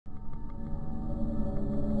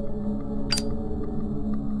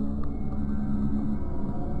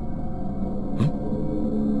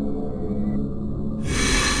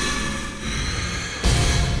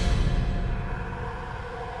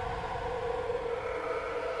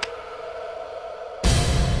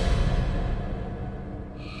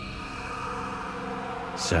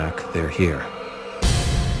Zach, they're here.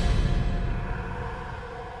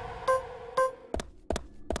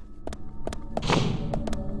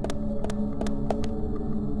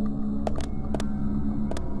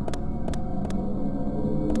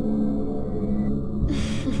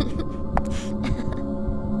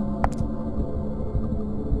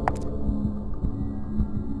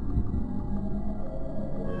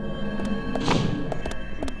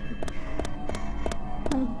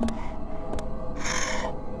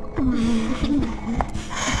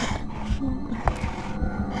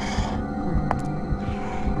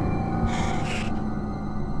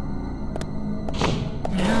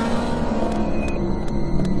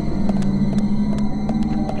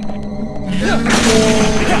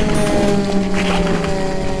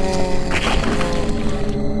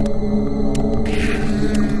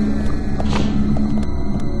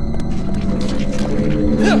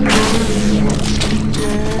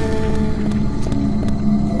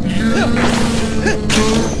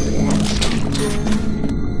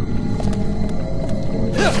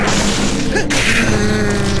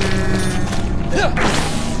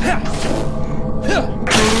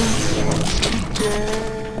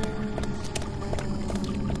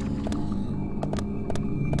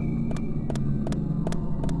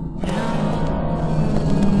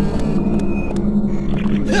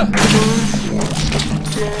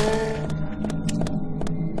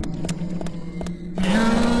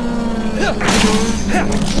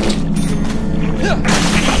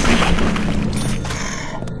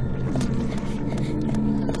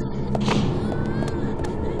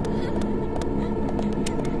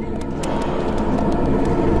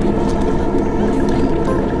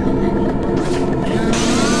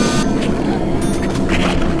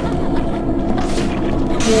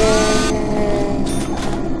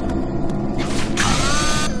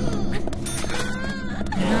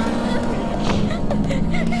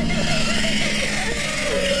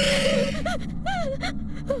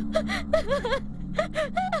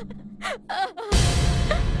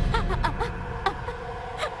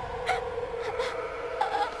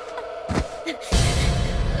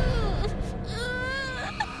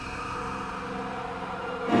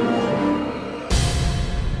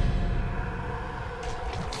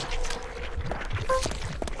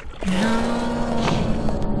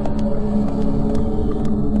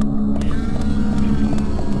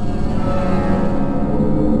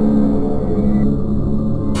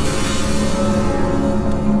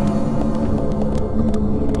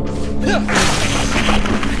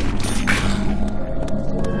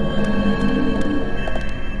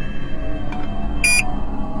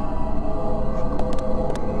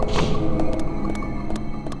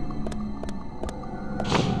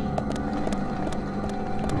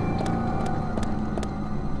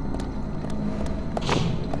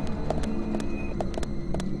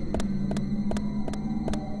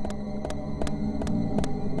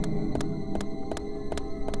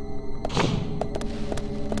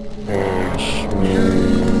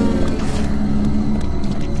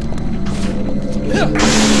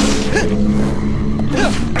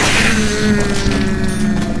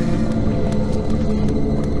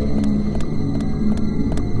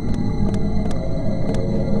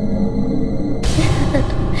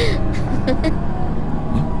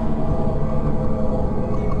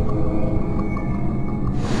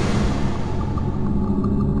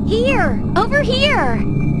 Here! Over here!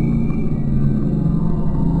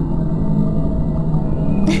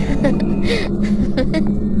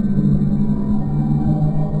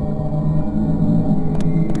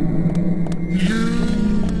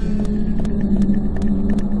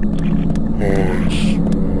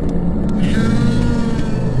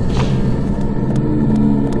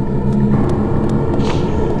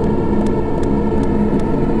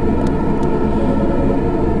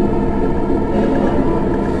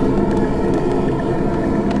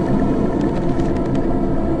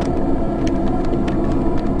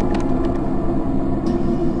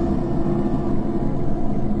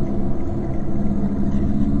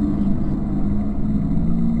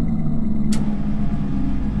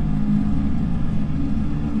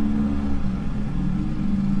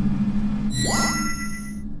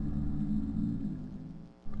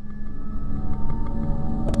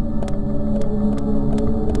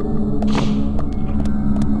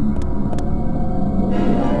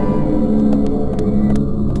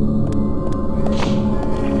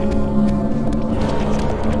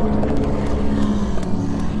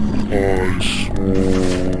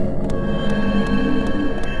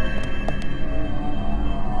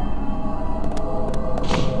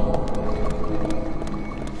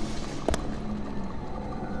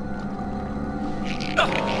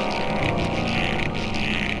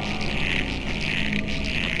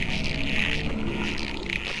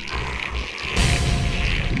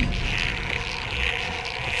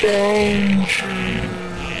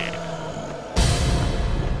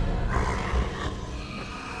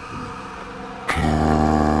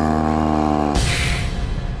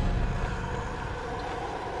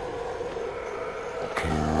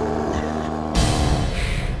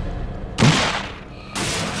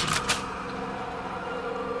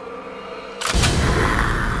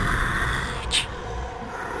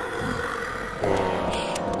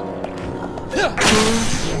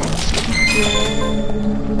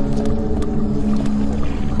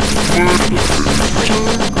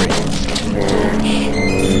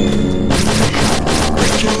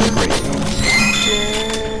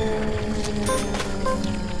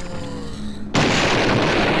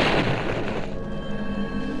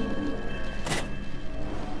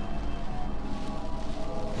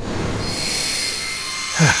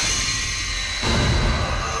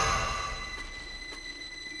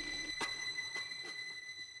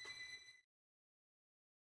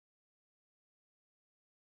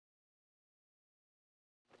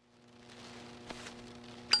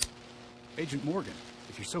 Agent Morgan,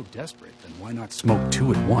 if you're so desperate, then why not smoke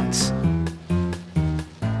two at once?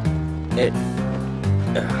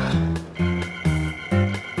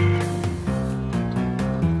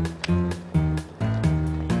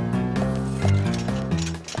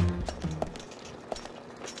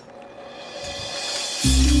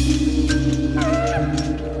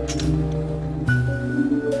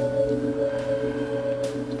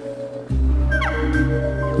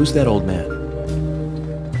 Who's that old man?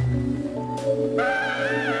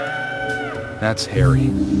 That's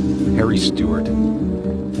Harry. Harry Stewart.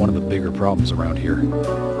 One of the bigger problems around here.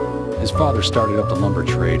 His father started up the lumber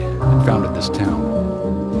trade and founded this town.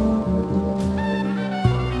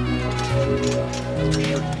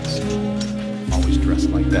 Always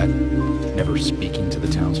dressed like that, never speaking to the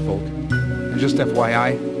townsfolk. And just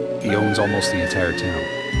FYI, he owns almost the entire town.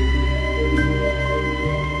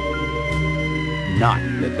 Not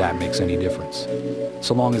that that makes any difference.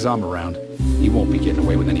 So long as I'm around, he won't be getting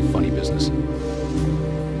away with any funny business.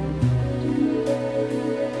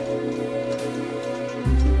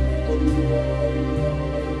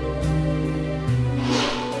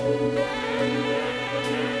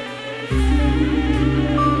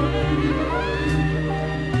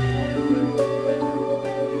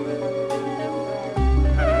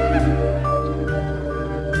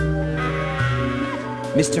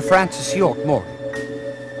 Mr. Francis York Morgan,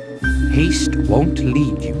 haste won't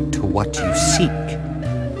lead you to what you seek.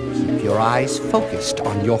 Keep your eyes focused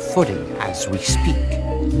on your footing as we speak.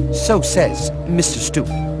 So says Mr. Stewart.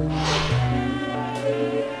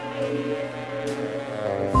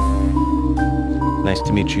 Nice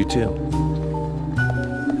to meet you too.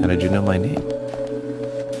 How did you know my name?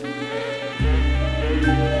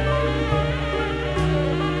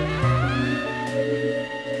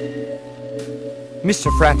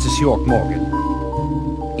 Mr. Francis York Morgan,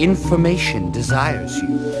 information desires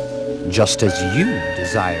you, just as you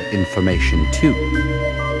desire information too.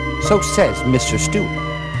 So says Mr. Stewart.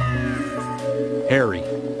 Harry,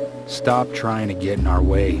 stop trying to get in our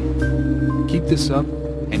way. Keep this up,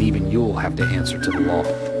 and even you'll have to answer to the law.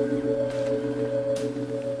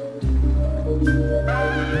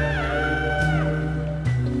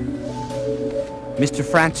 Mr.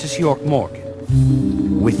 Francis York Morgan,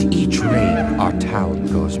 with each rain our town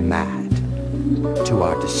goes mad. To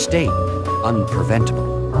our disdain,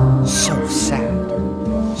 unpreventable. So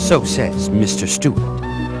sad. So says Mr. Stewart.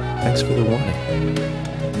 Thanks for the warning.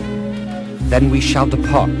 Then we shall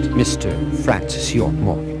depart, Mr. Francis York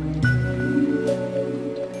Morgan.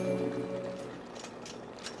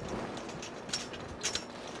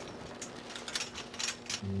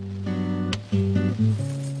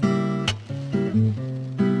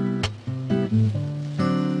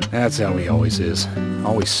 That's how he always is.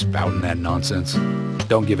 Always spouting that nonsense.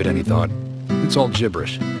 Don't give it any thought. It's all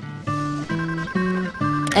gibberish.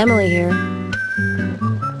 Emily here.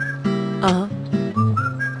 Uh-huh.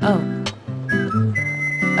 Oh.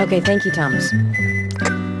 Okay, thank you, Thomas.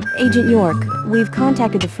 Agent York, we've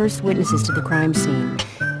contacted the first witnesses to the crime scene.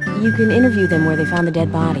 You can interview them where they found the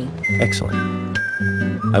dead body. Excellent.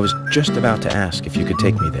 I was just about to ask if you could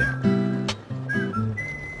take me there.